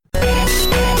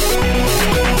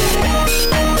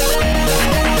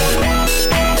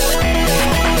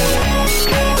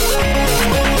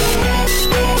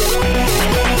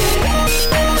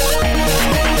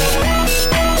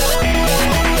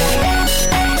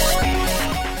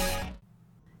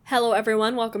Hello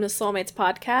everyone, welcome to Soulmates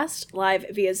Podcast, live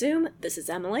via Zoom. This is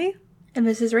Emily. And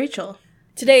this is Rachel.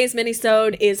 Today's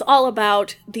minisode is all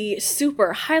about the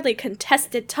super highly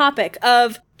contested topic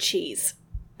of cheese.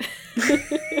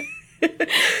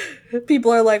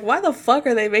 People are like, why the fuck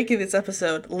are they making this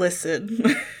episode?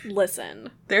 Listen.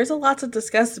 There's a lot to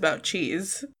discuss about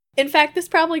cheese. In fact, this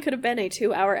probably could have been a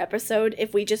 2-hour episode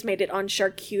if we just made it on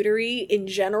charcuterie in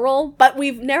general, but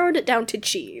we've narrowed it down to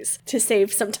cheese to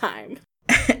save some time.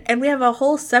 And we have a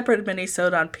whole separate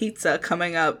minisode on pizza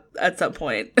coming up at some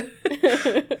point.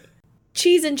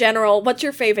 Cheese in general, what's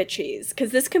your favorite cheese?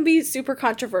 Because this can be super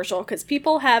controversial because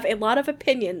people have a lot of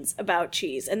opinions about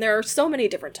cheese, and there are so many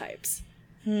different types.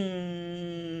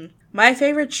 My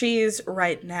favorite cheese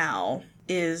right now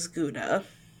is Gouda.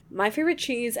 My favorite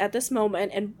cheese at this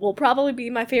moment, and will probably be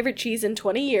my favorite cheese in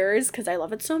 20 years because I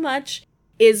love it so much,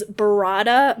 is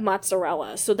burrata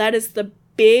mozzarella. So that is the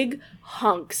big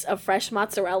hunks of fresh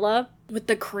mozzarella with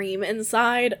the cream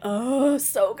inside. Oh,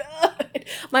 so good.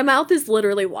 My mouth is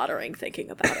literally watering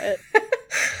thinking about it.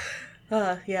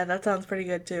 Yeah, that sounds pretty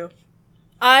good too.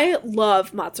 I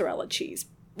love mozzarella cheese.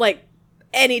 Like,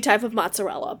 any type of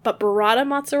mozzarella. But burrata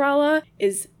mozzarella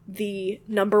is the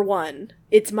number one.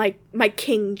 It's my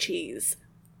king cheese.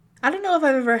 I don't know if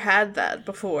I've ever had that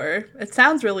before. It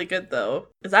sounds really good though.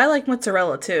 Because I like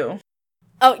mozzarella too.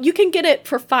 Oh, you can get it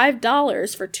for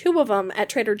 $5 for 2 of them at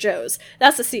Trader Joe's.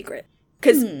 That's the secret.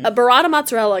 Because a burrata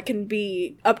mozzarella can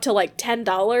be up to like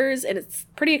 $10, and it's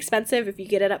pretty expensive if you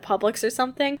get it at Publix or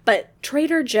something. But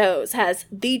Trader Joe's has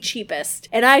the cheapest.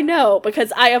 And I know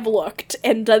because I have looked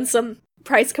and done some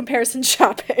price comparison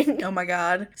shopping. Oh my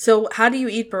god. So how do you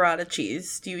eat burrata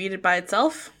cheese? Do you eat it by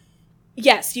itself?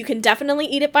 Yes, you can definitely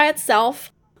eat it by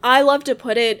itself. I love to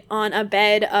put it on a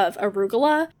bed of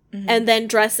arugula. And then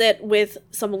dress it with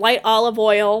some light olive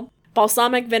oil,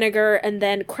 balsamic vinegar, and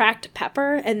then cracked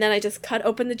pepper. And then I just cut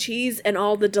open the cheese and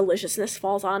all the deliciousness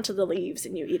falls onto the leaves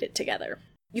and you eat it together.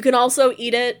 You can also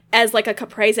eat it as like a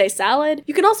caprese salad.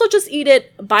 You can also just eat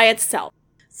it by itself.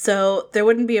 So there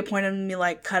wouldn't be a point in me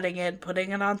like cutting it,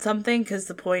 putting it on something, because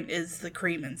the point is the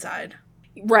cream inside.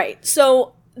 Right.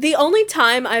 So the only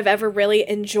time I've ever really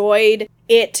enjoyed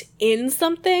it in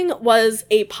something was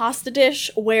a pasta dish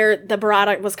where the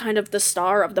burrata was kind of the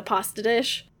star of the pasta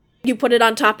dish. You put it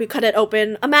on top, you cut it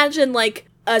open. Imagine like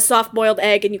a soft-boiled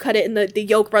egg and you cut it and the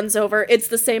yolk runs over. It's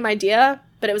the same idea,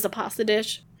 but it was a pasta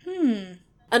dish.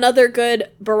 Another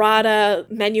good burrata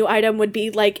menu item would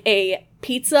be like a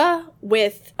pizza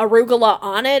with arugula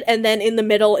on it, and then in the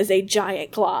middle is a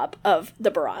giant glob of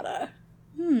the burrata.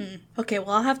 Okay, well,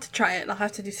 I'll have to try it. I'll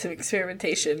have to do some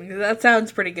experimentation, because that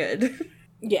sounds pretty good.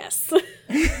 Yes.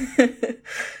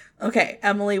 Okay,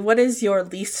 Emily, what is your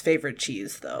least favorite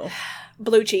cheese, though?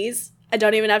 Blue cheese. I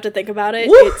don't even have to think about it.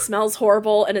 Woo! It smells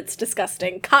horrible and it's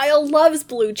disgusting. Kyle loves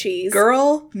blue cheese.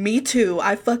 Girl, me too.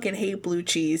 I fucking hate blue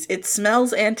cheese. It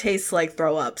smells and tastes like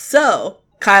throw up. So,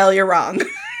 Kyle, you're wrong.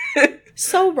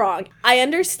 So wrong. I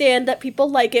understand that people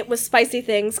like it with spicy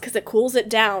things because it cools it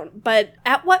down, but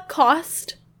at what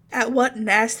cost? At what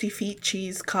nasty feet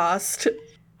cheese cost?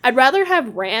 I'd rather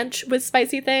have ranch with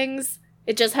spicy things.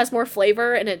 It just has more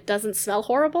flavor and it doesn't smell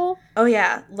horrible. Oh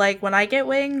yeah, like when I get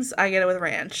wings, I get it with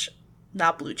ranch,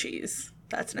 not blue cheese.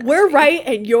 That's nasty. We're right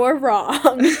and you're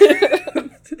wrong.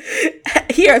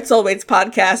 Here at Soulmates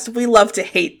Podcast, we love to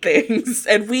hate things,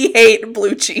 and we hate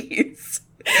blue cheese.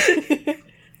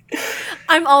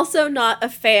 I'm also not a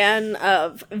fan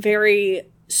of very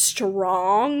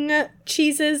strong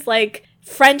cheeses, like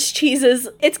French cheeses.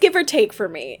 It's give or take for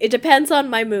me. It depends on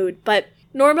my mood, but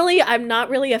normally I'm not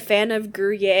really a fan of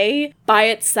Gruyere by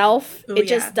itself. Ooh, it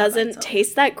just doesn't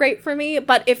taste that great for me,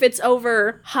 but if it's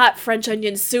over hot French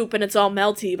onion soup and it's all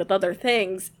melty with other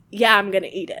things, yeah, I'm gonna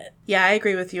eat it. Yeah, I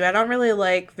agree with you. I don't really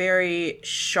like very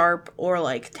sharp or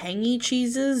like tangy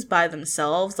cheeses by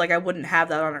themselves. Like I wouldn't have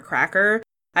that on a cracker.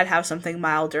 I'd have something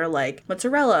milder like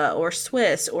mozzarella or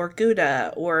Swiss or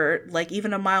Gouda or like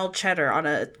even a mild cheddar on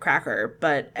a cracker.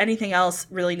 But anything else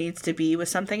really needs to be with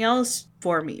something else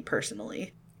for me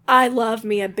personally. I love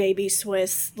me a baby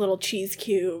Swiss little cheese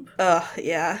cube. Ugh,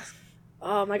 yeah.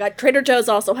 Oh my god, Trader Joe's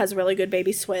also has really good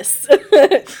baby Swiss.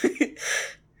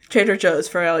 Trader Joe's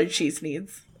for all your cheese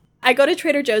needs. I go to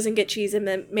Trader Joe's and get cheese and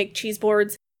then make cheese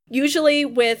boards, usually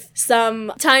with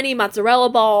some tiny mozzarella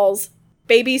balls,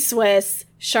 baby Swiss,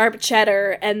 sharp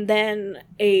cheddar, and then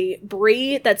a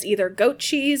brie that's either goat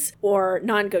cheese or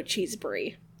non-goat cheese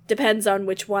brie. Depends on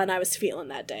which one I was feeling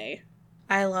that day.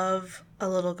 I love a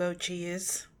little goat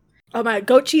cheese. Oh my,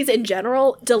 goat cheese in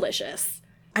general, delicious.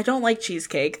 I don't like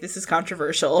cheesecake. This is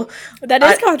controversial. That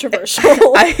is controversial.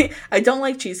 I don't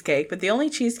like cheesecake, but the only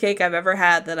cheesecake I've ever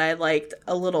had that I liked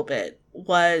a little bit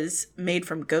was made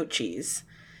from goat cheese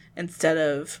instead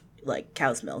of, like,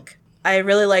 cow's milk. I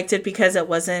really liked it because it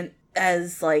wasn't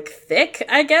as, like, thick,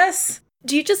 I guess.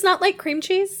 Do you just not like cream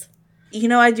cheese? You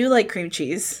know, I do like cream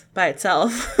cheese by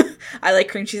itself. I like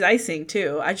cream cheese icing,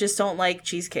 too. I just don't like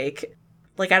cheesecake.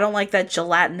 Like, I don't like that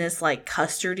gelatinous, like,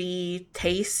 custardy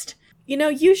taste. You know,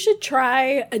 you should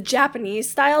try a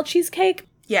Japanese-style cheesecake.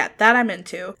 Yeah, that I'm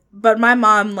into. But my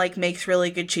mom, like, makes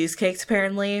really good cheesecakes,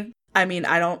 apparently. I mean,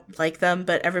 I don't like them,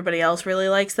 but everybody else really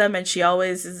likes them, and she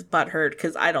always is butthurt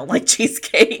because I don't like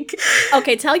cheesecake.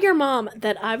 Okay, tell your mom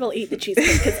that I will eat the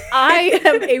cheesecake, because I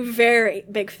am a very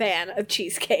big fan of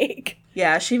cheesecake.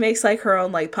 Yeah, she makes, like, her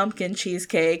own, like, pumpkin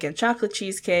cheesecake and chocolate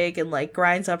cheesecake and, like,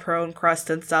 grinds up her own crust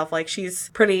and stuff. Like, she's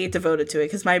pretty devoted to it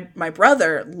because my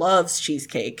brother loves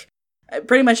cheesecake.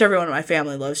 Pretty much everyone in my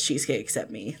family loves cheesecake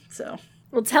except me, so.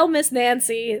 Well, tell Miss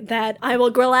Nancy that I will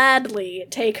gladly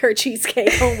take her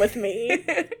cheesecake home with me.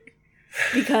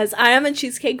 Because I am a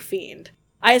cheesecake fiend.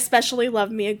 I especially love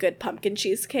me a good pumpkin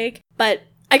cheesecake. But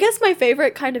I guess my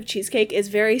favorite kind of cheesecake is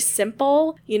very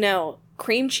simple. You know,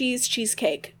 cream cheese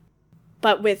cheesecake.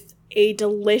 But with a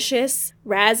delicious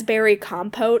raspberry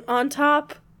compote on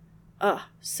top. Ugh,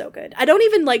 so good. I don't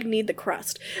even, like, need the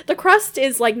crust. The crust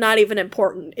is, like, not even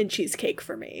important in cheesecake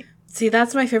for me. See,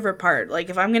 that's my favorite part. Like,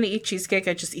 if I'm gonna eat cheesecake,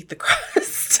 I just eat the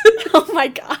crust. Oh my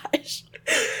gosh.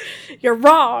 You're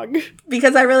wrong.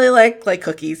 Because I really like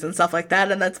cookies and stuff like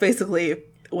that, and that's basically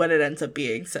what it ends up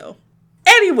being, so.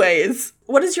 Anyways,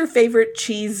 what is your favorite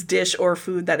cheese dish or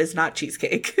food that is not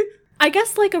cheesecake? I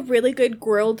guess, like, a really good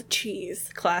grilled cheese.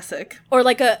 Classic. Or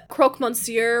like a croque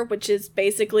monsieur, which is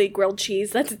basically grilled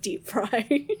cheese that's deep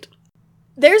fried.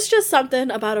 There's just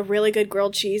something about a really good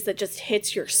grilled cheese that just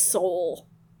hits your soul.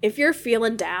 If you're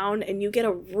feeling down and you get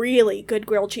a really good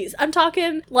grilled cheese, I'm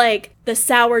talking like the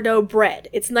sourdough bread.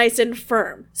 It's nice and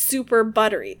firm, super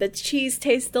buttery. The cheese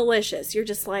tastes delicious. You're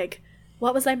just like,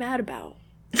 what was I mad about?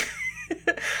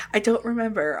 I don't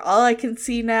remember. All I can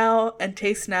see now and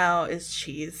taste now is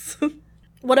cheese.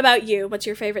 What about you? What's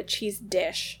your favorite cheese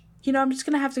dish? You know, I'm just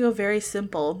gonna have to go very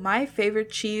simple. My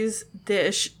favorite cheese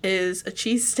dish is a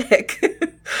cheese stick.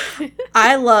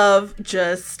 I love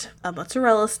just a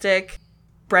mozzarella stick,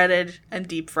 breaded and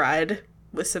deep fried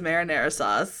with some marinara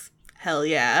sauce. Hell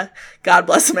yeah. God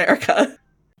bless America.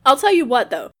 I'll tell you what,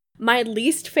 though. My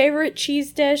least favorite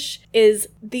cheese dish is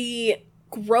the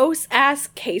gross ass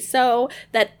queso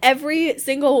that every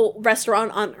single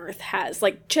restaurant on earth has.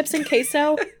 Like chips and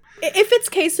queso. If it's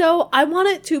queso, I want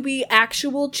it to be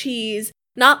actual cheese,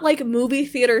 not like movie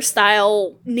theater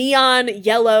style neon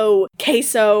yellow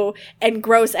queso and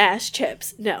gross ass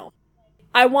chips. No.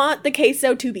 I want the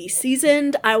queso to be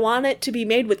seasoned. I want it to be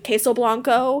made with queso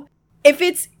blanco. If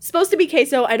it's supposed to be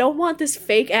queso, I don't want this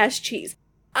fake ass cheese.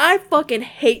 I fucking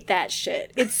hate that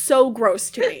shit. It's so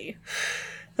gross to me.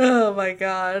 Oh my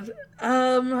god.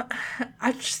 I'm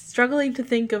struggling to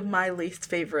think of my least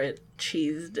favorite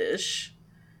cheese dish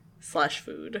 /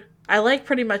 food. I like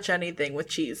pretty much anything with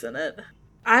cheese in it.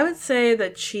 I would say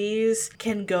that cheese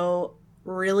can go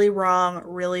really wrong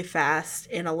really fast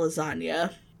in a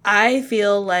lasagna. I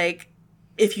feel like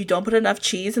if you don't put enough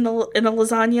cheese in a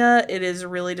lasagna, it is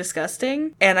really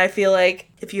disgusting. And I feel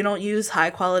like if you don't use high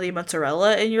quality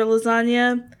mozzarella in your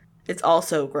lasagna, it's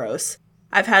also gross.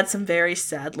 I've had some very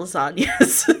sad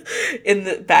lasagnas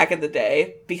back in the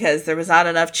day because there was not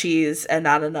enough cheese and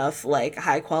not enough like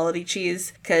high quality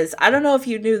cheese. Because I don't know if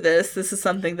you knew this is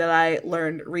something that I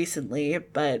learned recently,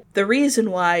 but the reason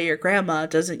why your grandma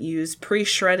doesn't use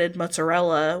pre-shredded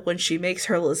mozzarella when she makes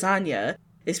her lasagna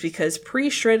is because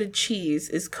pre-shredded cheese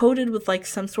is coated with like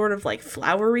some sort of like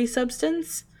floury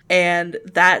substance, and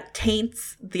that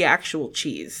taints the actual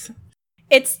cheese.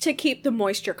 It's to keep the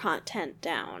moisture content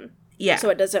down. Yeah.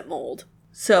 So it doesn't mold.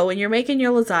 So when you're making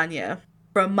your lasagna,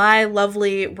 from my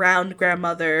lovely round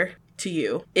grandmother to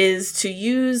you, is to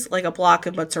use like a block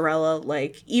of mozzarella,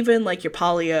 like even like your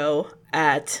Polly-O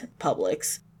at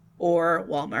Publix or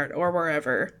Walmart or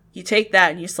wherever. You take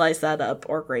that and you slice that up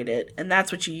or grate it, and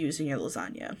that's what you use in your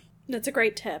lasagna. That's a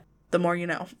great tip. The more you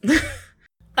know.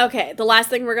 Okay, the last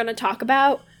thing we're going to talk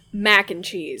about, mac and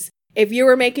cheese. If you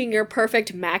were making your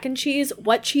perfect mac and cheese,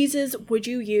 what cheeses would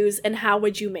you use and how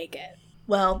would you make it?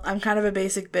 Well, I'm kind of a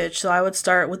basic bitch, so I would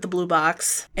start with the blue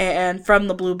box. And from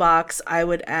the blue box, I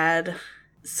would add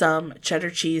some cheddar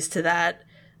cheese to that,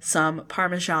 some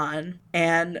Parmesan,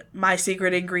 and my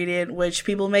secret ingredient, which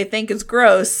people may think is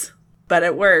gross, but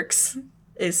it works,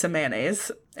 is some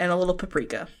mayonnaise and a little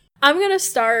paprika. I'm going to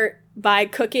start by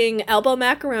cooking elbow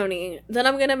macaroni. Then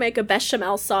I'm going to make a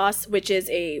bechamel sauce, which is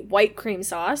a white cream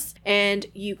sauce, and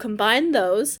you combine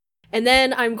those. And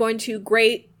then I'm going to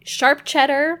grate sharp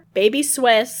cheddar, baby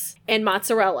Swiss, and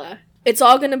mozzarella. It's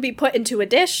all going to be put into a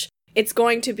dish. It's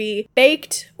going to be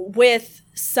baked with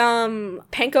some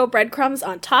panko breadcrumbs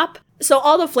on top. So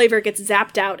all the flavor gets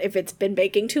zapped out if it's been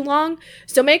baking too long.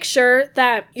 So make sure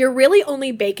that you're really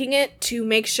only baking it to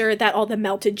make sure that all the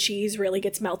melted cheese really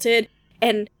gets melted,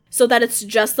 and so that it's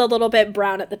just a little bit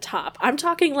brown at the top. I'm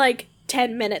talking like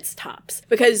 10 minutes tops,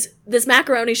 because this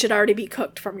macaroni should already be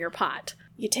cooked from your pot.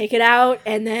 You take it out,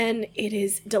 and then it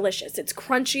is delicious. It's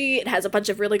crunchy. It has a bunch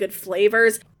of really good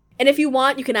flavors. And if you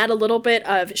want, you can add a little bit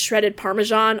of shredded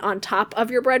Parmesan on top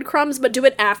of your breadcrumbs, but do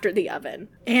it after the oven.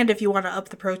 And if you want to up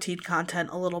the protein content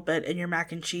a little bit in your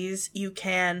mac and cheese, you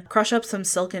can crush up some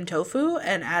silken tofu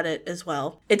and add it as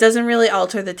well. It doesn't really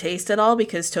alter the taste at all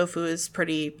because tofu is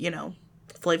pretty,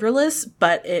 flavorless,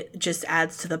 but it just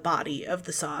adds to the body of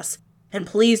the sauce. And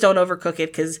please don't overcook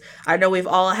it, because I know we've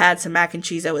all had some mac and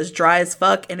cheese that was dry as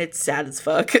fuck and it's sad as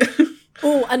fuck.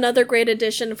 Oh, another great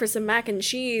addition for some mac and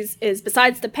cheese is,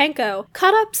 besides the panko,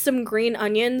 cut up some green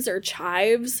onions or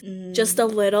chives, just a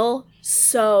little.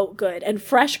 So good. And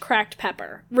fresh cracked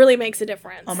pepper really makes a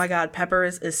difference. Oh my god, pepper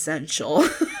is essential.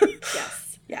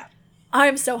 Yes. Yeah.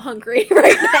 I'm so hungry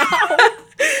right now.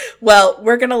 Well,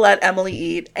 we're going to let Emily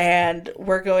eat, and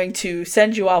we're going to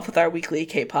send you off with our weekly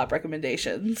K-pop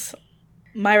recommendations.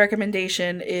 My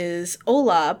recommendation is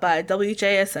Ola by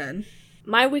WJSN.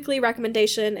 My weekly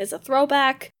recommendation is a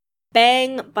throwback,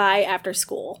 Bang by After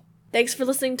School. Thanks for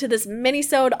listening to this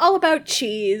mini-sode all about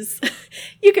cheese.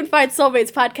 You can find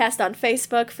Soulmates Podcast on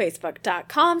Facebook,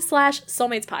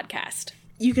 facebook.com/soulmatespodcast.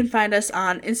 You can find us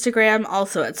on Instagram,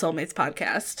 also at Soulmates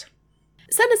Podcast.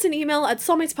 Send us an email at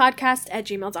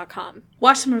soulmatespodcast@gmail.com.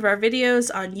 Watch some of our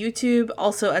videos on YouTube,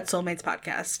 also at Soulmates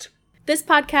Podcast. This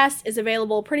podcast is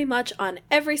available pretty much on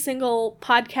every single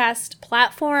podcast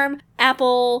platform: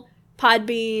 Apple,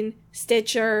 Podbean,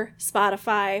 Stitcher,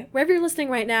 Spotify. Wherever you're listening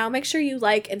right now, make sure you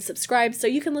like and subscribe so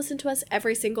you can listen to us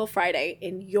every single Friday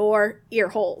in your ear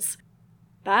holes.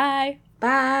 Bye.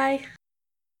 Bye.